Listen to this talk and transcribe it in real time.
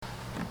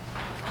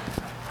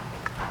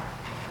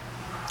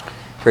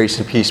Grace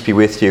and peace be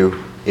with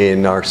you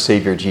in our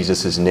Savior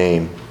Jesus'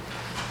 name.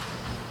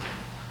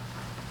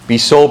 Be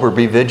sober,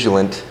 be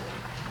vigilant,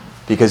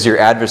 because your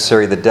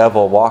adversary, the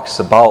devil, walks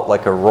about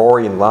like a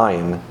roaring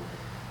lion,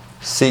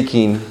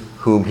 seeking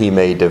whom he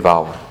may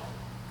devour.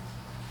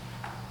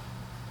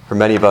 For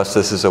many of us,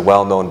 this is a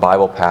well-known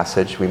Bible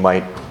passage. We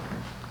might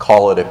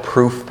call it a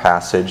proof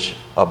passage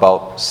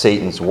about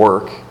Satan's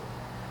work.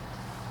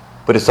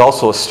 But it's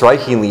also a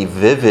strikingly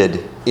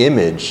vivid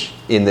image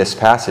in this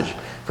passage.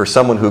 For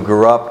someone who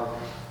grew up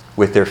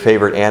with their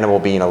favorite animal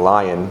being a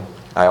lion,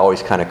 I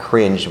always kind of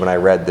cringed when I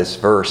read this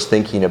verse,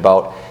 thinking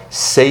about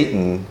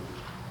Satan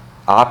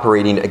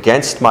operating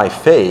against my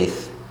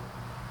faith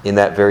in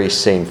that very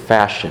same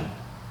fashion.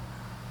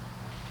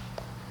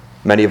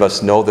 Many of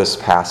us know this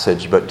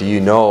passage, but do you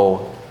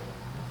know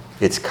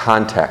its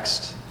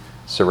context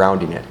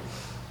surrounding it?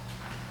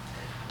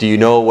 Do you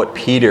know what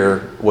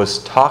Peter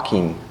was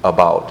talking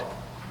about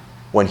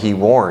when he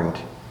warned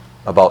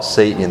about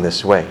Satan in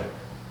this way?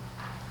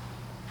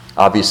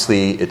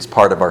 Obviously, it's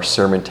part of our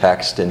sermon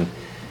text, and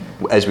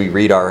as we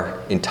read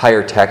our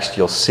entire text,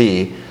 you'll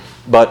see.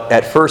 But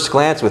at first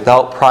glance,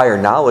 without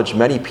prior knowledge,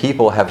 many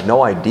people have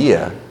no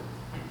idea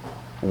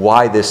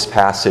why this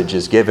passage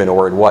is given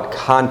or in what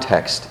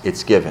context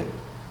it's given.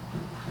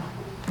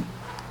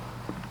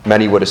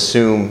 Many would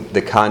assume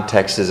the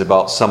context is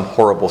about some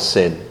horrible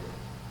sin,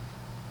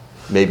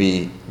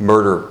 maybe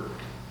murder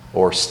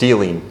or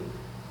stealing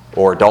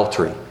or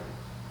adultery,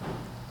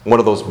 one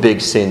of those big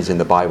sins in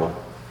the Bible.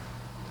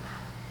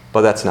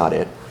 But that's not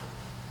it.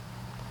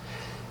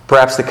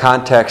 Perhaps the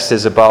context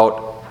is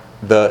about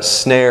the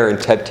snare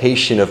and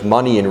temptation of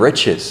money and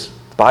riches.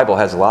 The Bible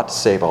has a lot to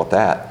say about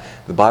that.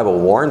 The Bible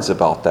warns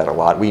about that a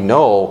lot. We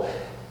know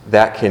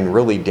that can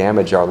really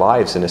damage our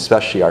lives and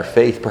especially our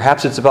faith.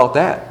 Perhaps it's about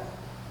that.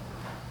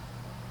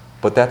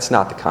 But that's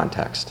not the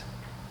context.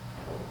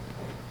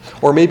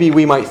 Or maybe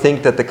we might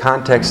think that the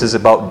context is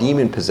about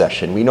demon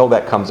possession. We know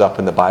that comes up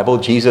in the Bible.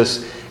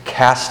 Jesus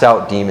cast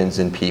out demons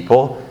in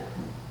people.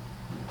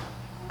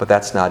 But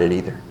that's not it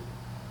either.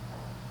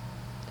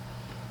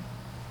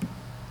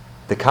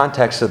 The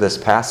context of this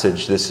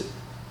passage, this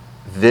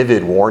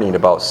vivid warning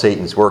about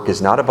Satan's work,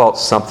 is not about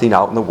something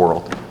out in the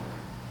world.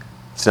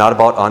 It's not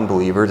about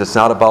unbelievers. It's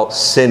not about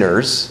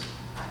sinners.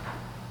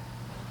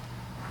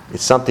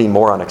 It's something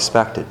more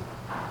unexpected.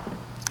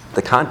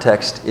 The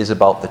context is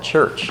about the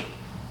church.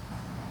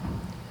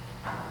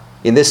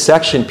 In this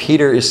section,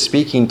 Peter is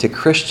speaking to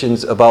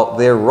Christians about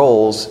their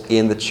roles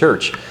in the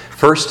church.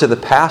 First to the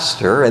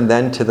pastor and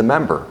then to the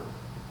member.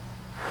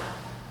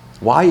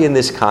 Why in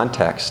this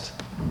context?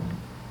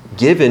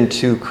 Given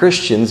to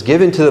Christians,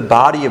 given to the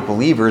body of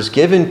believers,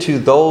 given to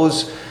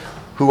those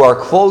who are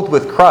clothed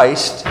with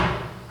Christ,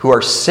 who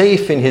are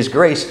safe in His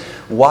grace,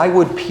 why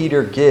would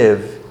Peter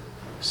give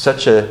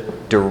such a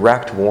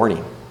direct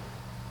warning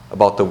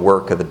about the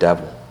work of the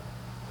devil?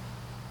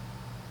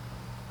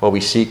 Well,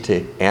 we seek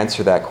to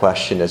answer that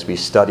question as we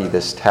study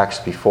this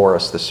text before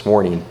us this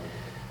morning,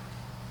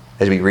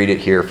 as we read it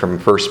here from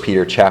 1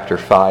 Peter chapter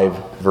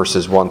 5,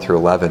 verses 1 through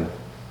 11.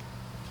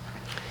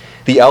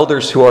 The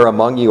elders who are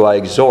among you I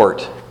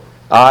exhort,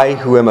 I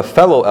who am a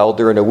fellow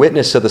elder and a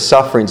witness of the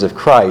sufferings of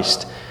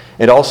Christ,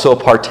 and also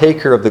a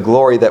partaker of the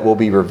glory that will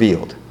be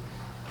revealed.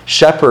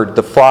 Shepherd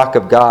the flock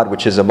of God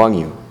which is among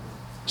you,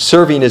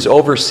 serving as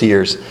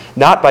overseers,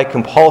 not by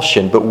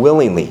compulsion, but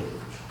willingly,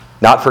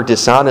 not for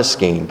dishonest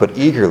gain, but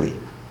eagerly,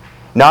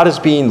 not as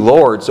being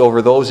lords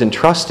over those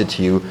entrusted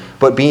to you,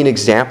 but being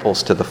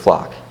examples to the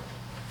flock.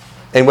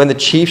 And when the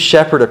chief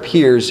shepherd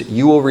appears,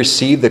 you will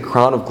receive the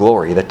crown of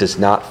glory that does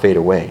not fade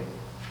away.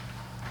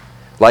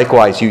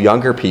 Likewise, you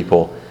younger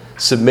people,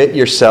 submit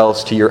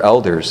yourselves to your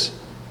elders.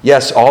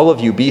 Yes, all of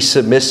you be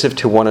submissive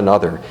to one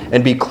another,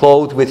 and be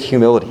clothed with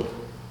humility.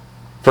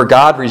 For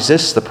God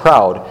resists the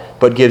proud,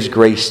 but gives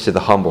grace to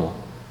the humble.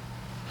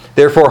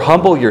 Therefore,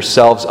 humble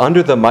yourselves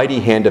under the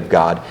mighty hand of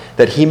God,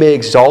 that He may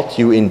exalt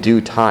you in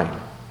due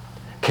time,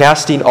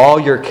 casting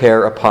all your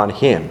care upon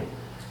Him,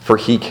 for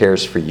He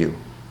cares for you.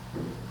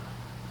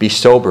 Be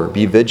sober,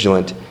 be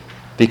vigilant,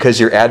 because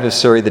your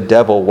adversary the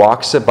devil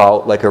walks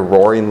about like a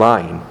roaring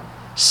lion,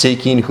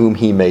 seeking whom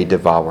he may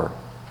devour.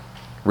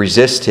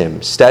 Resist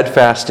him,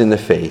 steadfast in the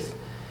faith,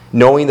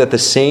 knowing that the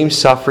same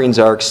sufferings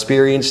are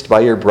experienced by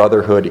your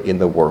brotherhood in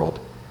the world.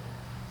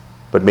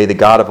 But may the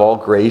God of all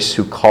grace,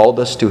 who called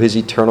us to His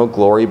eternal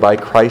glory by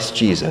Christ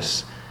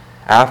Jesus,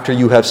 after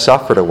you have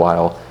suffered a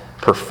while,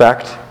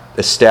 perfect,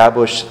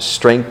 establish,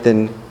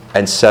 strengthen,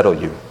 and settle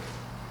you.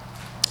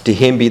 To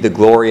Him be the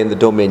glory and the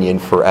dominion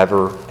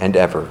forever and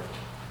ever.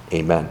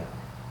 Amen.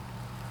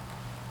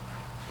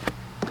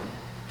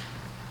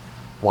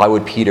 Why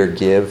would Peter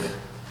give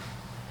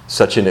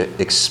such an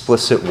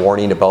explicit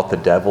warning about the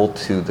devil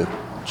to the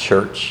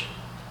church?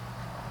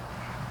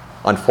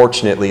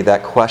 Unfortunately,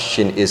 that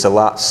question is a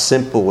lot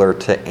simpler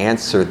to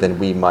answer than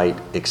we might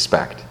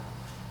expect.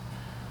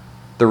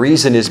 The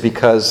reason is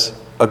because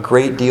a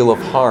great deal of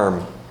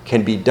harm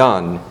can be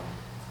done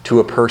to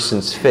a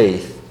person's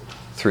faith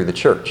through the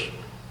church.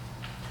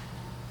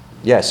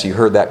 Yes, you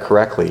heard that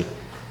correctly.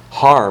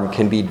 harm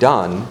can be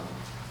done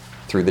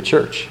through the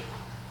church.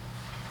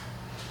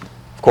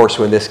 Of course,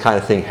 when this kind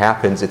of thing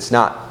happens, it's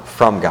not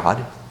from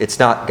God. It's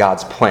not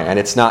God's plan.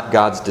 It's not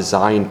God's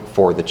design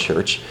for the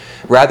church.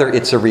 Rather,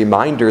 it's a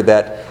reminder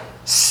that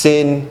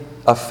sin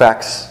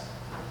affects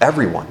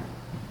everyone.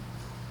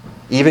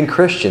 Even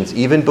Christians,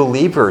 even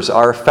believers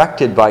are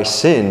affected by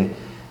sin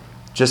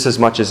just as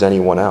much as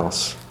anyone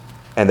else.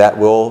 And that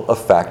will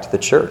affect the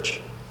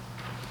church.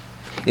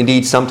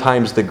 Indeed,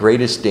 sometimes the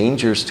greatest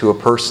dangers to a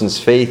person's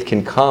faith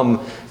can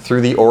come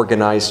through the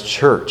organized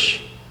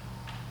church.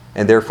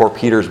 And therefore,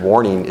 Peter's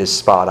warning is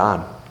spot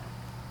on.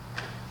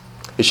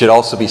 It should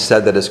also be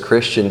said that as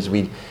Christians,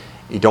 we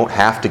don't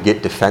have to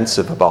get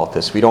defensive about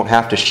this. We don't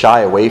have to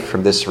shy away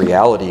from this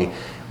reality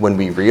when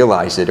we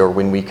realize it or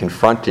when we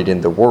confront it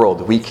in the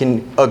world. We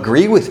can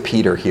agree with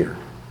Peter here.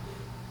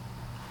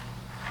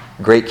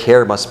 Great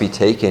care must be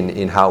taken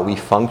in how we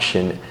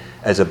function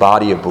as a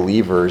body of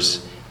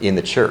believers in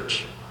the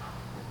church.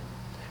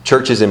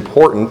 Church is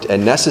important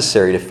and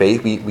necessary to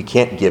faith. We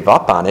can't give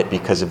up on it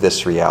because of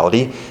this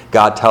reality.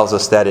 God tells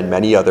us that in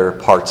many other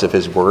parts of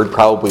His Word,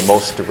 probably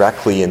most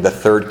directly in the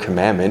third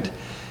commandment.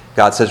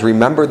 God says,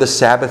 remember the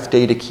Sabbath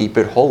day to keep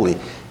it holy.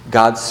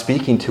 God's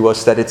speaking to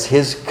us that it's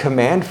His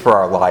command for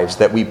our lives,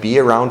 that we be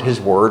around His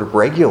Word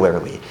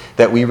regularly,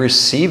 that we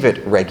receive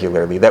it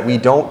regularly, that we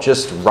don't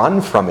just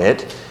run from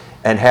it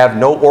and have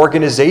no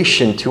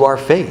organization to our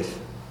faith.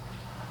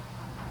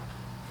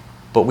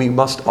 But we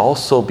must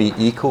also be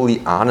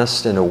equally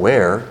honest and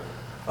aware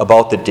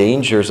about the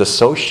dangers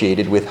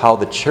associated with how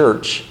the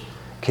church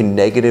can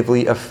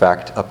negatively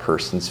affect a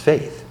person's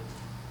faith.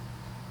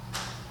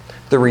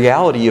 The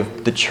reality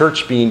of the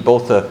church being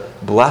both a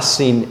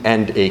blessing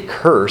and a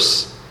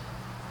curse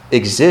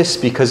exists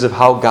because of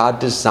how God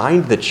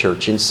designed the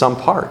church in some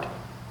part.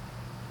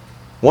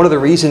 One of the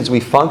reasons we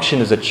function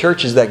as a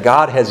church is that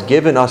God has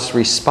given us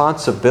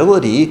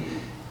responsibility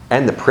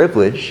and the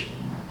privilege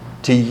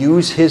to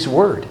use His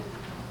Word.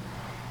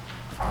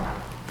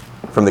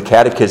 From the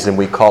Catechism,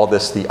 we call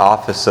this the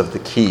office of the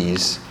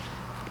keys,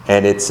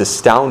 and it's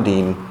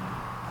astounding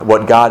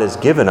what God has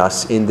given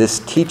us in this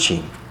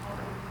teaching.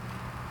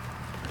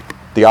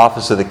 The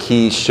office of the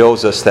keys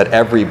shows us that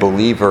every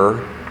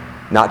believer,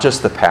 not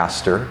just the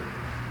pastor,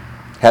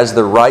 has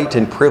the right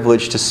and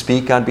privilege to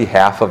speak on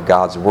behalf of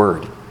God's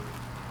Word.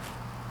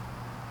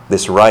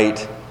 This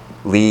right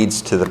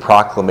leads to the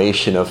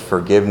proclamation of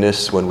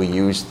forgiveness when we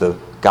use the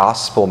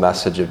gospel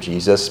message of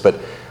Jesus, but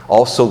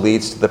also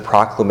leads to the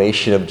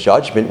proclamation of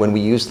judgment when we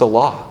use the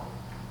law.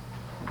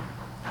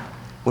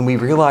 When we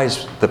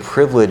realize the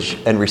privilege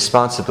and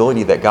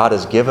responsibility that God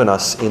has given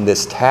us in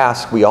this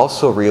task, we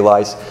also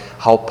realize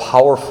how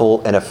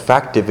powerful and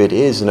effective it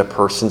is in a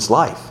person's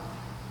life.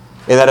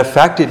 And that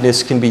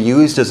effectiveness can be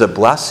used as a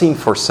blessing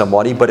for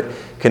somebody, but it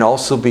can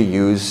also be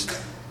used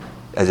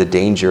as a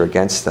danger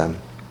against them.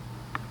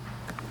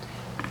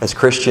 As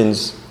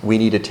Christians, we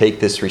need to take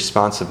this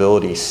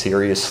responsibility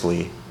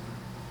seriously.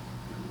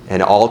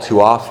 And all too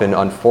often,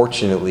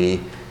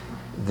 unfortunately,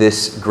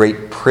 this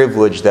great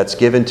privilege that's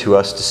given to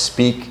us to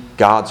speak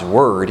God's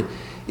Word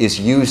is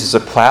used as a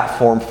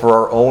platform for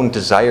our own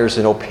desires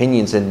and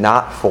opinions and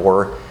not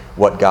for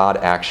what God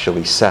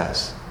actually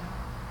says.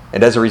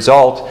 And as a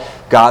result,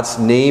 God's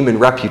name and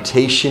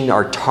reputation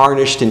are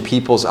tarnished in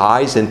people's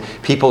eyes, and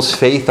people's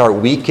faith are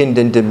weakened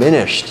and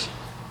diminished,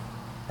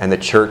 and the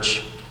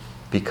church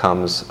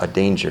becomes a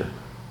danger.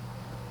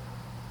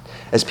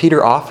 As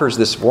Peter offers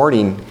this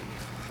warning,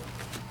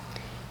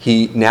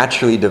 he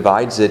naturally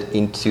divides it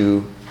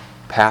into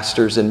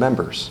pastors and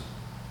members.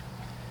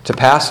 To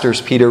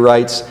pastors, Peter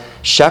writes,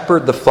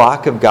 "Shepherd the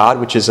flock of God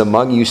which is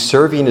among you,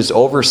 serving as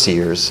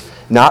overseers,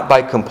 not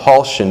by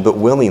compulsion, but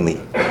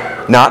willingly,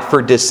 not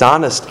for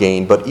dishonest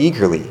gain, but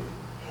eagerly,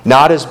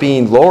 not as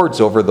being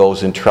lords over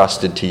those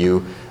entrusted to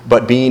you,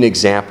 but being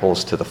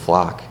examples to the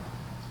flock."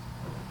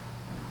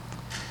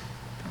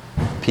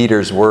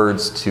 Peter's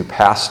words to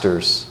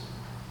pastors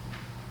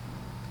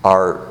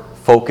are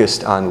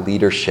focused on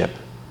leadership.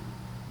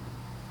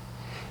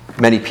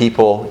 Many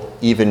people,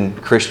 even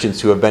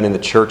Christians who have been in the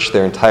church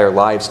their entire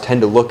lives,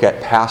 tend to look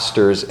at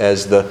pastors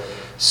as the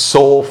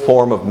sole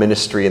form of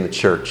ministry in the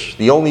church,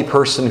 the only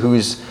person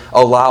who's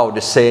allowed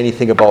to say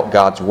anything about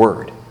God's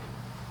Word.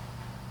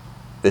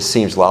 This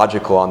seems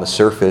logical on the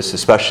surface,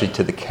 especially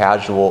to the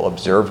casual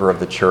observer of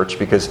the church,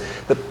 because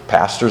the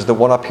pastor's the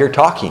one up here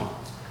talking.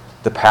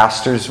 The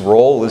pastor's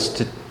role is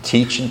to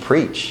teach and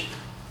preach.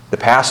 The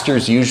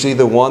pastor's usually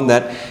the one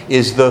that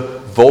is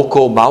the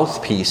vocal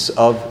mouthpiece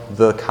of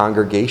the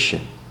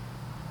congregation.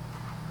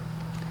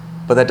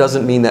 But that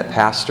doesn't mean that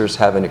pastors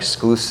have an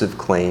exclusive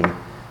claim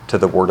to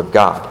the Word of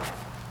God.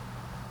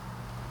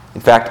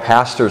 In fact,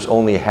 pastors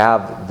only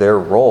have their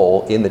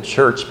role in the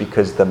church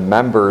because the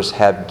members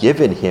have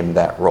given him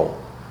that role.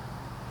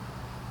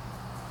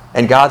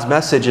 And God's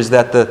message is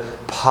that the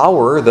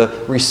power,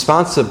 the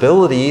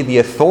responsibility, the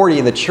authority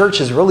in the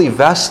church is really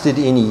vested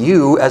in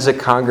you as a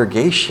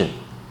congregation.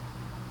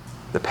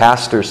 The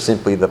pastor is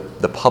simply the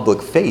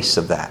public face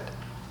of that.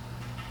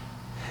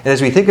 And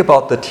as we think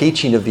about the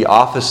teaching of the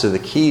office of the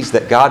keys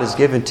that God has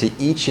given to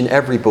each and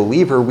every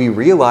believer, we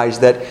realize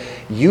that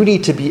you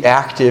need to be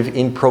active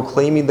in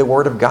proclaiming the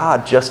Word of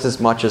God just as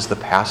much as the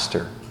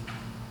pastor.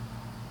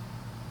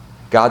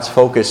 God's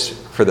focus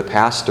for the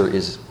pastor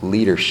is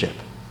leadership.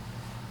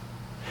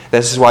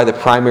 This is why the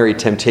primary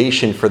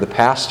temptation for the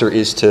pastor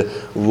is to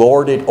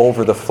lord it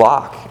over the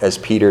flock, as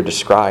Peter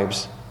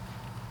describes.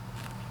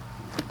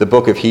 The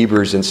book of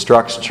Hebrews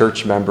instructs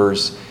church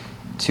members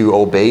to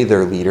obey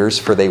their leaders,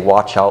 for they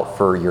watch out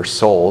for your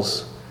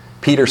souls.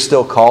 Peter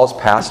still calls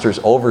pastors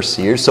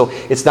overseers, so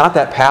it's not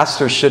that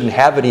pastors shouldn't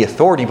have any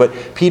authority,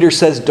 but Peter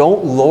says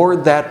don't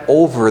lord that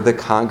over the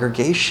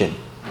congregation.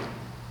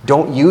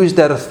 Don't use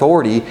that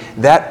authority,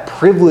 that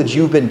privilege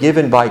you've been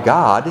given by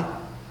God,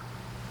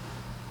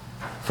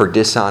 for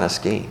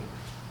dishonest gain.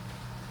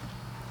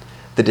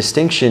 The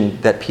distinction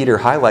that Peter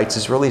highlights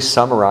is really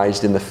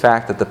summarized in the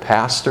fact that the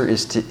pastor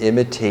is to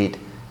imitate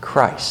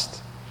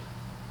Christ.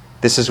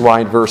 This is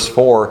why in verse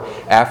 4,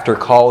 after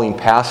calling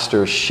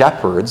pastors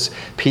shepherds,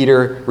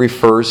 Peter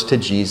refers to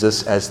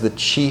Jesus as the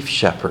chief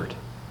shepherd.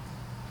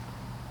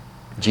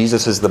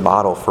 Jesus is the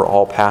model for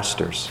all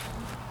pastors.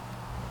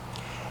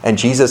 And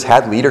Jesus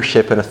had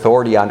leadership and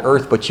authority on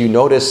earth, but you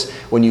notice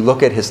when you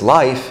look at his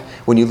life,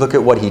 when you look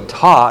at what he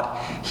taught,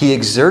 he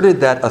exerted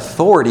that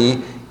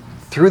authority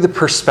through the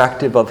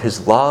perspective of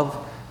his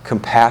love,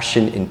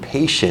 compassion, and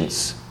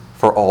patience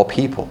for all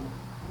people.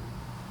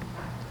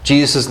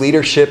 Jesus'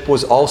 leadership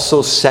was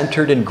also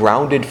centered and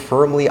grounded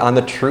firmly on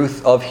the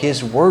truth of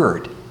his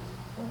word.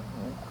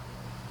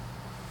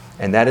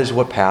 And that is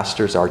what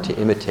pastors are to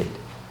imitate.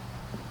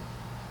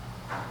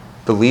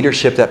 The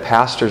leadership that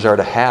pastors are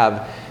to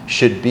have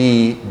should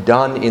be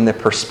done in the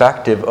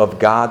perspective of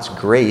God's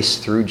grace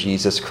through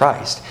Jesus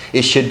Christ.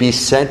 It should be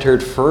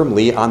centered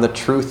firmly on the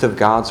truth of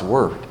God's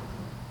word.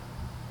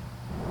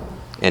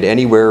 And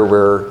anywhere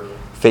where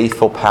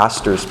faithful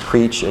pastors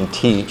preach and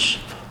teach,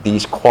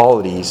 these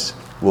qualities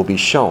will be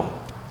shown.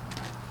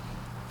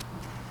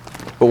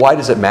 But why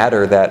does it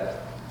matter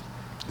that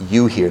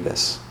you hear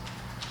this?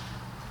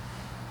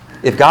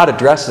 If God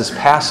addresses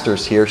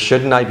pastors here,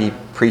 shouldn't I be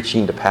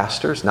preaching to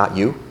pastors, not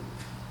you?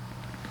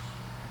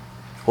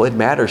 Well, it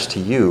matters to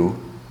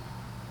you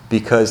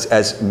because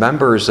as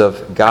members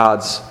of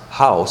God's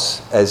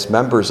house, as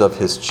members of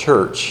his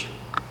church,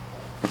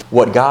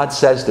 what God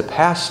says to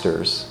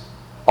pastors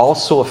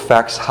also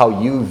affects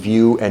how you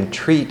view and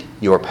treat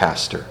your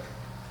pastor.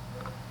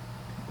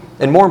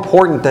 And more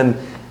important than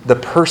the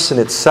person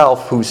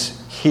itself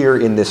who's here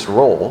in this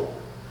role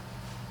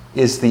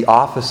is the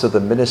office of the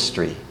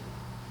ministry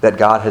that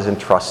God has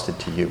entrusted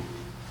to you.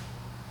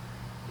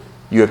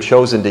 You have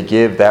chosen to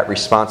give that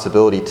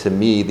responsibility to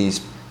me these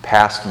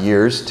past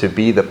years to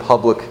be the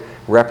public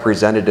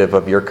representative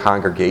of your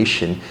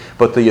congregation,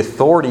 but the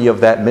authority of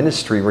that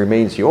ministry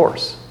remains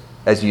yours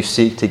as you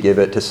seek to give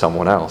it to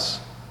someone else.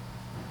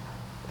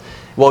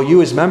 While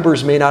you as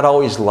members may not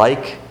always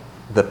like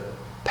the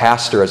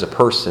pastor as a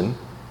person,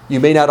 you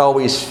may not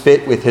always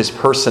fit with his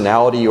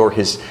personality or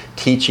his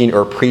teaching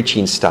or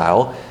preaching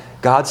style,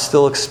 God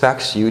still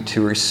expects you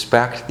to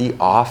respect the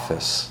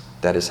office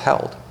that is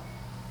held,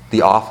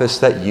 the office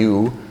that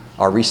you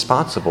are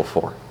responsible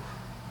for.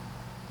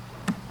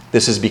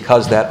 This is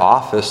because that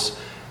office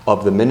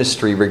of the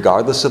ministry,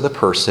 regardless of the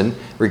person,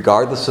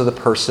 regardless of the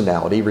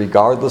personality,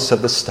 regardless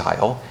of the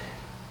style,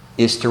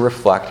 is to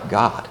reflect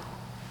God.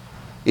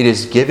 It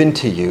is given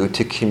to you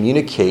to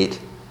communicate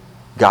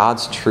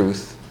God's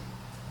truth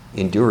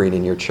enduring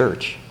in your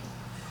church.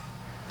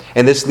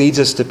 And this leads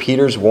us to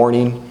Peter's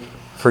warning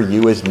for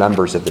you as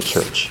members of the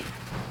church.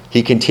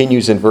 He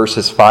continues in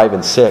verses 5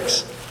 and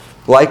 6.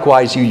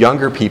 Likewise, you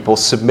younger people,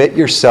 submit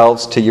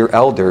yourselves to your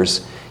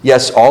elders.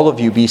 Yes, all of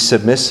you be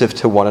submissive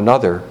to one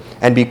another,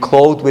 and be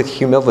clothed with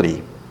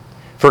humility.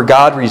 For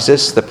God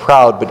resists the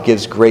proud, but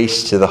gives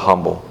grace to the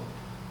humble.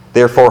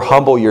 Therefore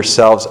humble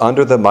yourselves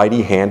under the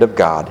mighty hand of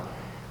God,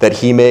 that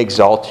he may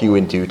exalt you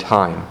in due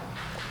time,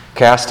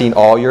 casting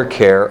all your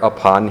care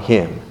upon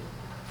him,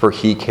 for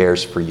he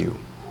cares for you.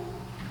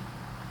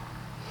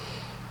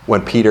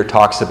 When Peter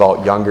talks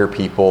about younger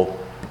people,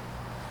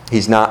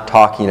 he's not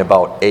talking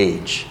about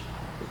age.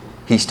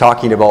 He's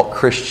talking about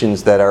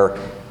Christians that are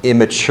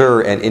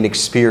immature and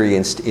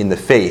inexperienced in the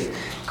faith.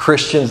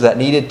 Christians that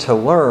needed to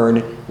learn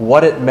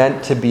what it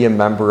meant to be a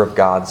member of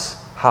God's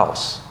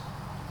house.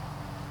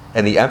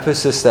 And the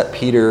emphasis that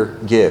Peter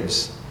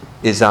gives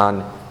is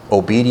on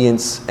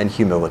obedience and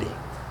humility.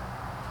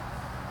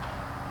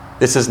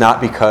 This is not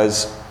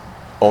because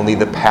only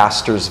the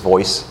pastor's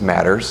voice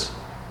matters,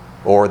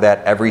 or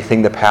that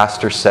everything the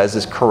pastor says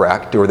is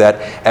correct, or that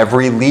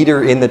every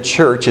leader in the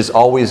church is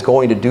always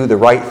going to do the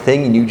right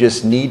thing and you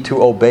just need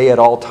to obey at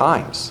all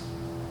times.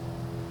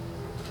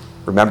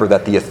 Remember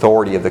that the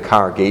authority of the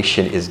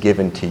congregation is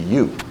given to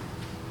you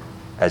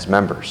as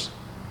members.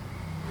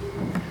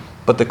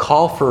 But the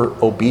call for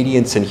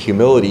obedience and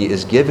humility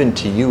is given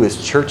to you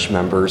as church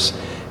members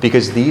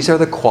because these are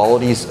the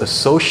qualities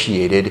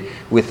associated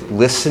with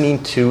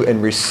listening to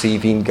and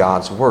receiving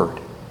God's word.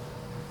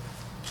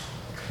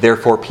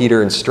 Therefore,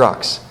 Peter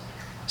instructs,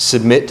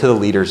 Submit to the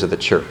leaders of the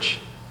church.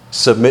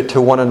 Submit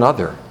to one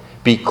another.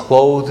 Be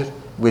clothed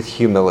with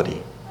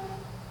humility.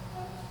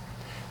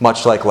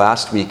 Much like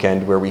last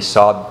weekend where we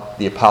saw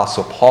the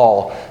Apostle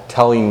Paul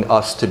telling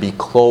us to be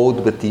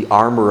clothed with the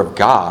armor of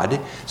God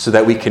so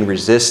that we can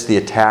resist the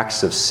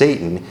attacks of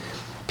Satan,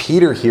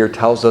 Peter here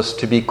tells us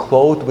to be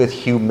clothed with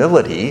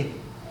humility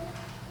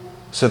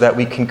so that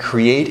we can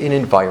create an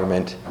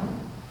environment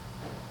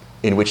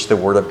in which the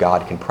Word of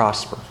God can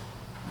prosper.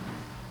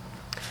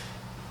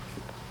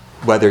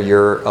 Whether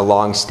you're a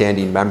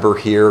long-standing member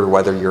here, or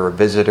whether you're a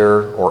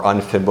visitor or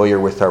unfamiliar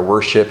with our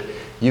worship,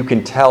 you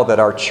can tell that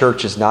our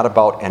church is not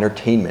about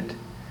entertainment.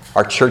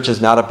 Our church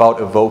is not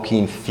about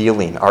evoking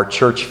feeling. Our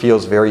church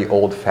feels very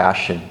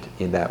old-fashioned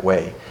in that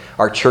way.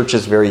 Our church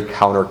is very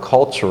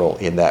countercultural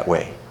in that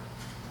way.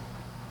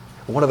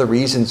 One of the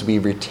reasons we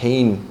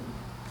retain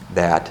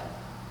that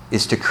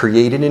is to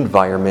create an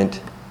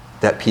environment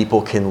that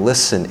people can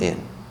listen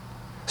in,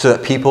 so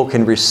that people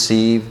can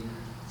receive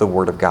the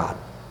Word of God.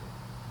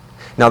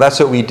 Now that's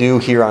what we do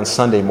here on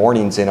Sunday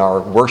mornings in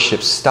our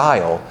worship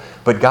style,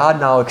 but God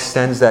now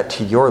extends that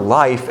to your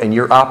life and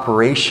your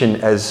operation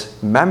as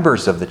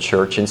members of the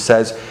church and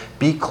says,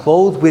 be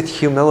clothed with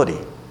humility.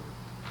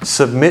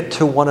 Submit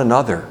to one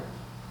another.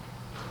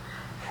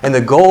 And the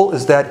goal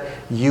is that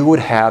you would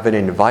have an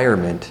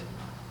environment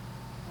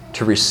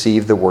to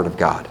receive the Word of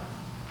God.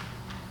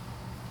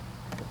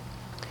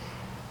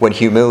 When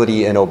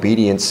humility and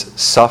obedience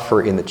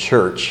suffer in the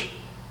church,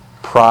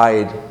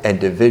 pride and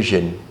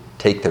division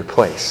take their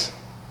place.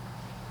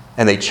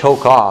 And they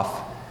choke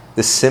off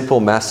the simple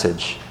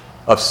message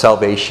of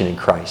salvation in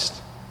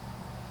Christ.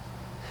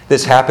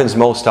 This happens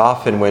most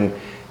often when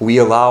we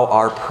allow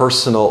our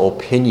personal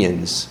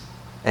opinions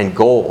and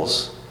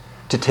goals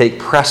to take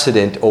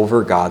precedent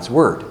over God's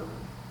Word.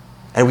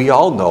 And we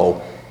all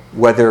know,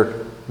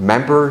 whether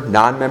member,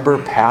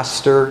 non-member,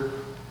 pastor,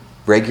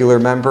 regular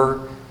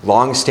member,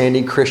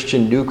 long-standing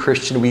Christian, new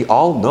Christian, we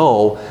all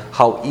know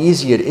how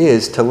easy it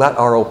is to let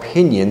our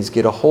opinions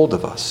get a hold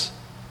of us.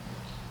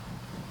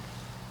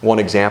 One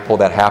example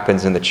that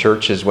happens in the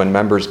church is when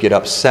members get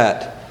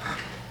upset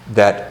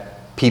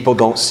that people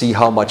don't see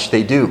how much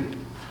they do,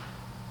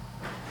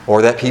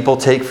 or that people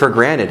take for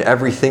granted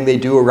everything they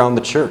do around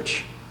the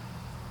church.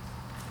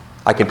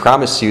 I can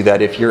promise you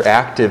that if you're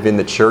active in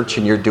the church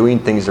and you're doing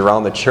things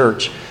around the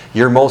church,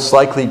 you're most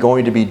likely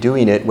going to be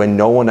doing it when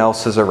no one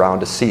else is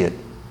around to see it.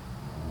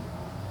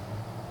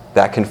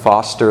 That can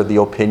foster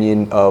the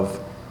opinion of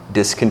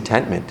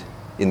discontentment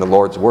in the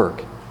Lord's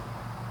work.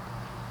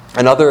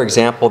 Another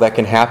example that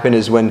can happen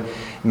is when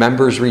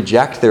members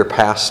reject their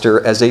pastor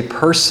as a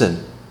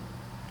person,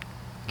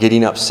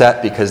 getting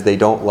upset because they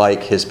don't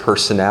like his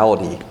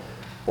personality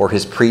or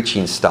his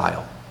preaching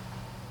style,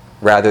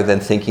 rather than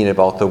thinking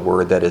about the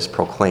word that is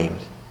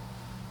proclaimed.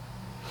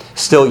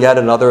 Still, yet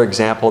another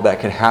example that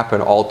can happen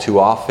all too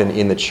often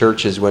in the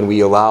church is when we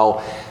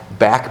allow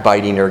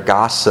backbiting or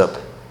gossip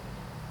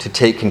to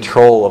take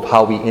control of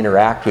how we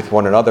interact with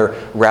one another,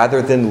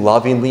 rather than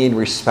lovingly and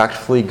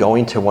respectfully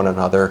going to one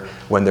another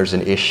when there's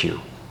an issue.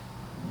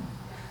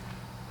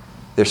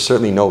 There's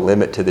certainly no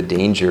limit to the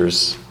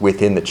dangers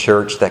within the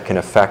church that can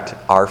affect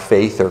our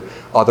faith or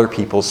other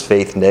people's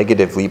faith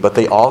negatively, but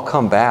they all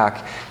come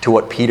back to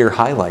what Peter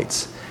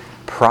highlights: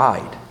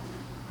 pride.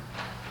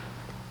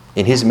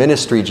 In his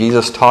ministry,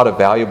 Jesus taught a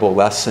valuable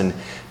lesson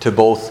to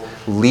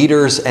both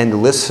leaders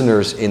and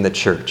listeners in the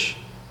church.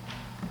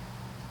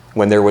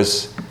 When there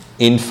was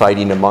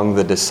infighting among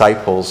the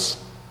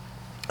disciples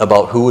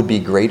about who would be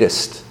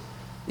greatest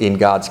in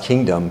God's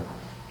kingdom,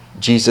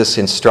 Jesus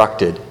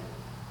instructed,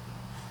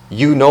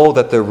 "You know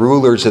that the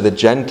rulers of the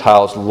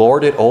Gentiles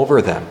lord it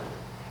over them,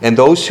 and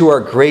those who are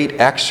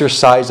great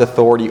exercise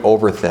authority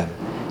over them.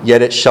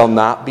 Yet it shall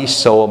not be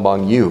so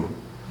among you.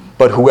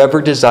 But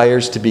whoever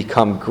desires to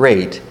become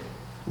great,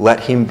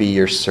 let him be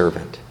your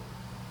servant."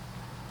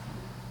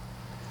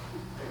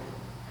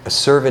 A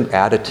servant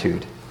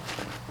attitude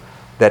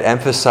that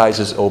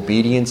emphasizes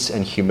obedience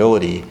and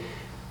humility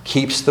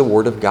keeps the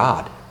Word of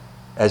God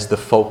as the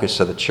focus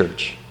of the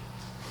church.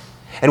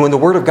 And when the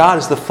Word of God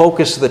is the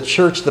focus of the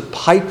church, the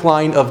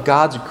pipeline of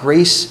God's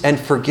grace and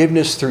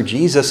forgiveness through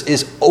Jesus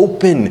is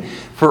open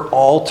for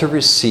all to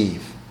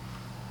receive.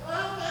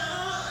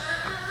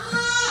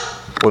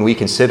 When we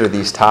consider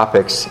these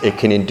topics, it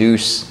can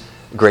induce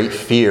great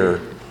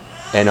fear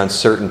and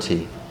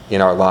uncertainty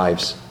in our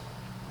lives.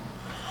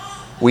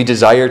 We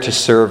desire to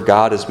serve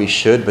God as we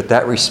should, but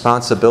that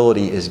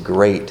responsibility is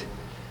great.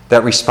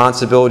 That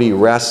responsibility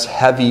rests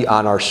heavy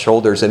on our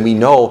shoulders, and we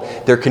know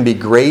there can be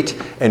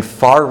great and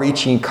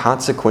far-reaching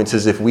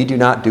consequences if we do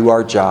not do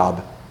our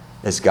job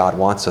as God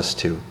wants us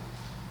to.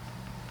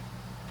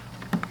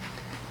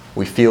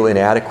 We feel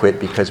inadequate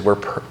because we're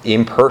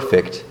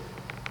imperfect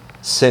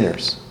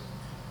sinners.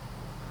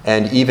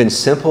 And even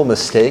simple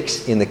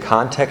mistakes in the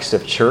context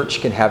of church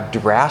can have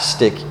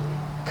drastic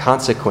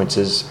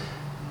consequences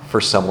for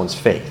someone's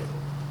faith.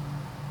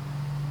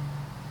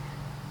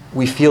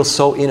 We feel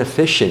so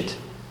inefficient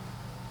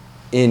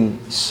in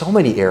so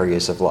many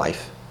areas of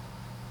life.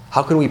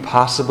 How can we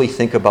possibly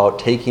think about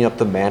taking up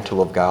the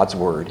mantle of God's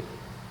Word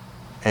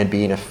and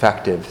being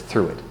effective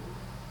through it?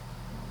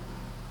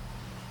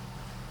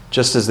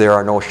 Just as there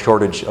are no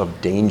shortage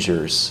of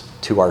dangers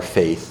to our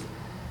faith,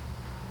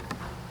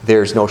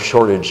 there's no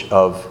shortage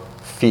of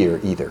fear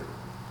either.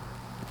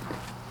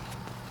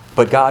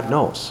 But God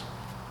knows.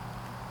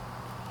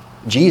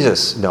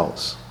 Jesus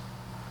knows.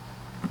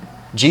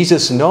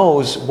 Jesus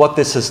knows what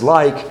this is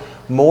like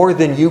more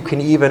than you can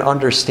even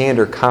understand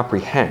or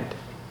comprehend.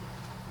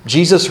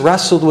 Jesus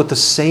wrestled with the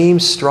same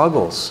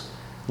struggles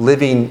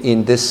living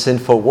in this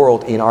sinful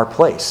world in our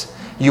place.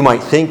 You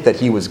might think that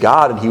he was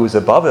God and he was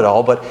above it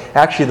all, but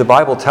actually the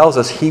Bible tells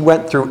us he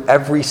went through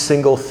every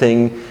single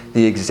thing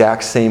the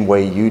exact same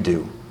way you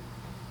do.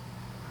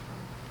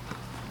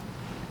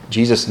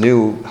 Jesus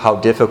knew how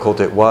difficult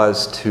it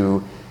was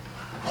to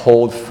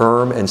hold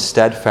firm and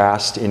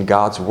steadfast in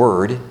God's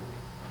Word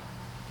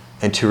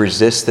and to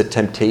resist the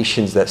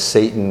temptations that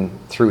Satan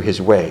threw his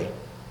way.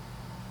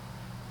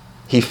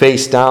 He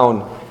faced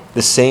down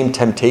the same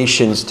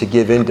temptations to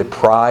give in to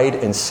pride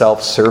and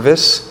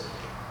self-service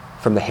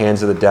from the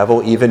hands of the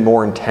devil even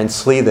more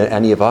intensely than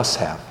any of us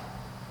have.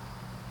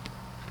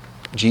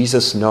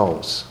 Jesus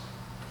knows.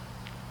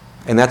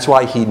 And that's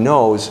why he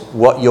knows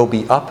what you'll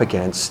be up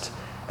against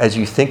as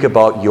you think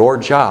about your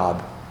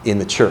job in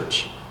the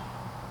church.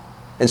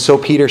 And so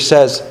Peter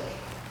says,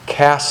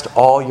 cast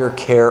all your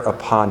care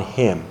upon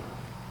him,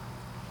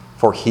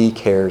 for he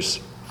cares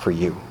for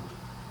you.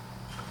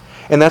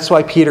 And that's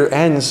why Peter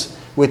ends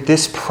with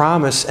this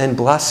promise and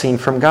blessing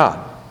from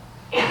God.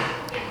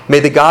 May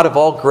the God of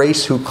all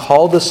grace, who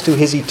called us to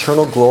his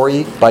eternal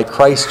glory by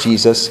Christ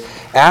Jesus,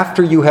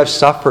 after you have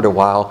suffered a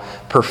while,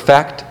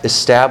 perfect,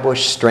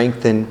 establish,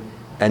 strengthen,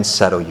 and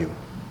settle you.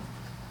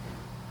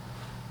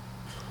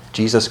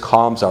 Jesus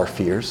calms our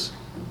fears.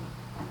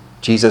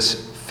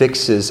 Jesus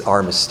fixes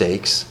our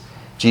mistakes.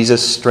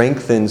 Jesus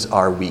strengthens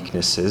our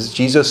weaknesses.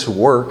 Jesus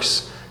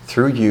works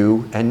through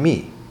you and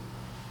me.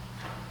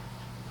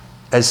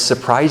 As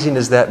surprising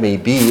as that may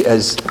be,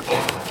 as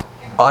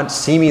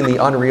seemingly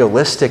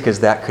unrealistic as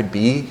that could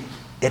be,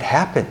 it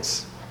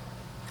happens.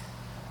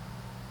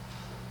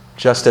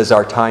 Just as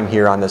our time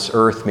here on this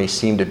earth may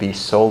seem to be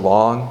so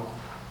long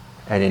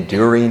and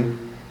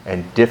enduring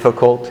and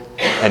difficult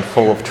and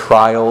full of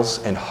trials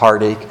and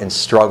heartache and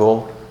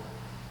struggle,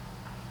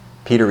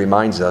 Peter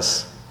reminds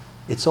us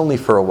it's only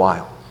for a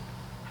while.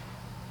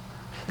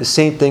 The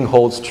same thing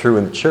holds true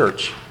in the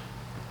church.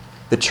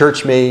 The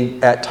church may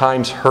at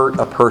times hurt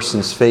a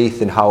person's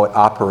faith in how it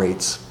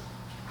operates.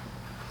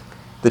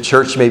 The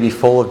church may be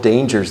full of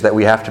dangers that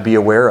we have to be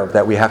aware of,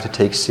 that we have to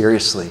take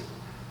seriously.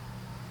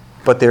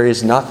 But there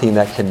is nothing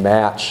that can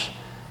match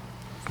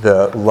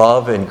the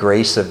love and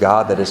grace of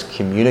God that is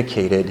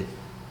communicated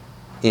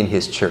in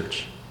his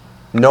church.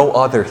 No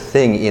other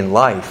thing in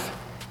life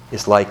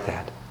is like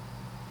that.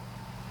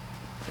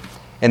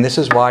 And this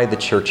is why the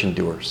church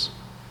endures.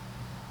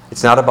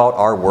 It's not about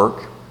our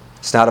work.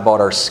 It's not about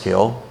our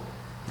skill.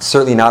 It's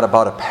certainly not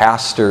about a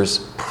pastor's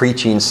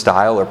preaching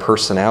style or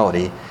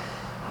personality.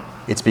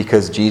 It's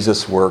because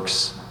Jesus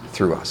works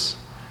through us.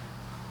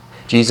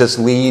 Jesus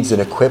leads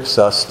and equips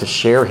us to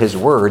share his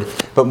word,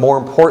 but more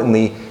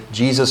importantly,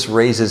 Jesus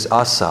raises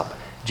us up.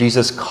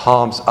 Jesus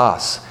calms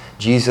us.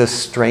 Jesus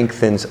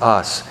strengthens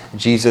us.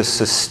 Jesus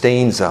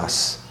sustains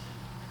us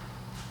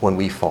when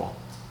we fall.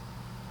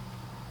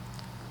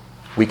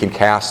 We can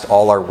cast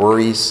all our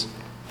worries,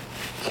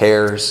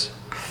 cares,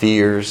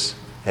 fears,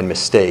 and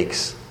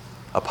mistakes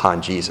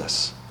upon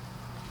Jesus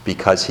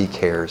because he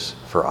cares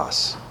for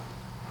us.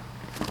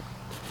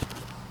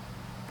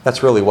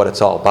 That's really what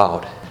it's all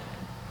about.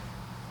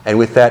 And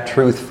with that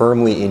truth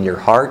firmly in your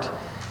heart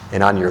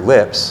and on your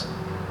lips,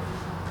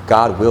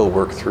 God will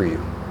work through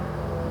you.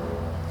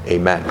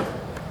 Amen.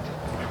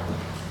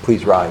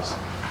 Please rise.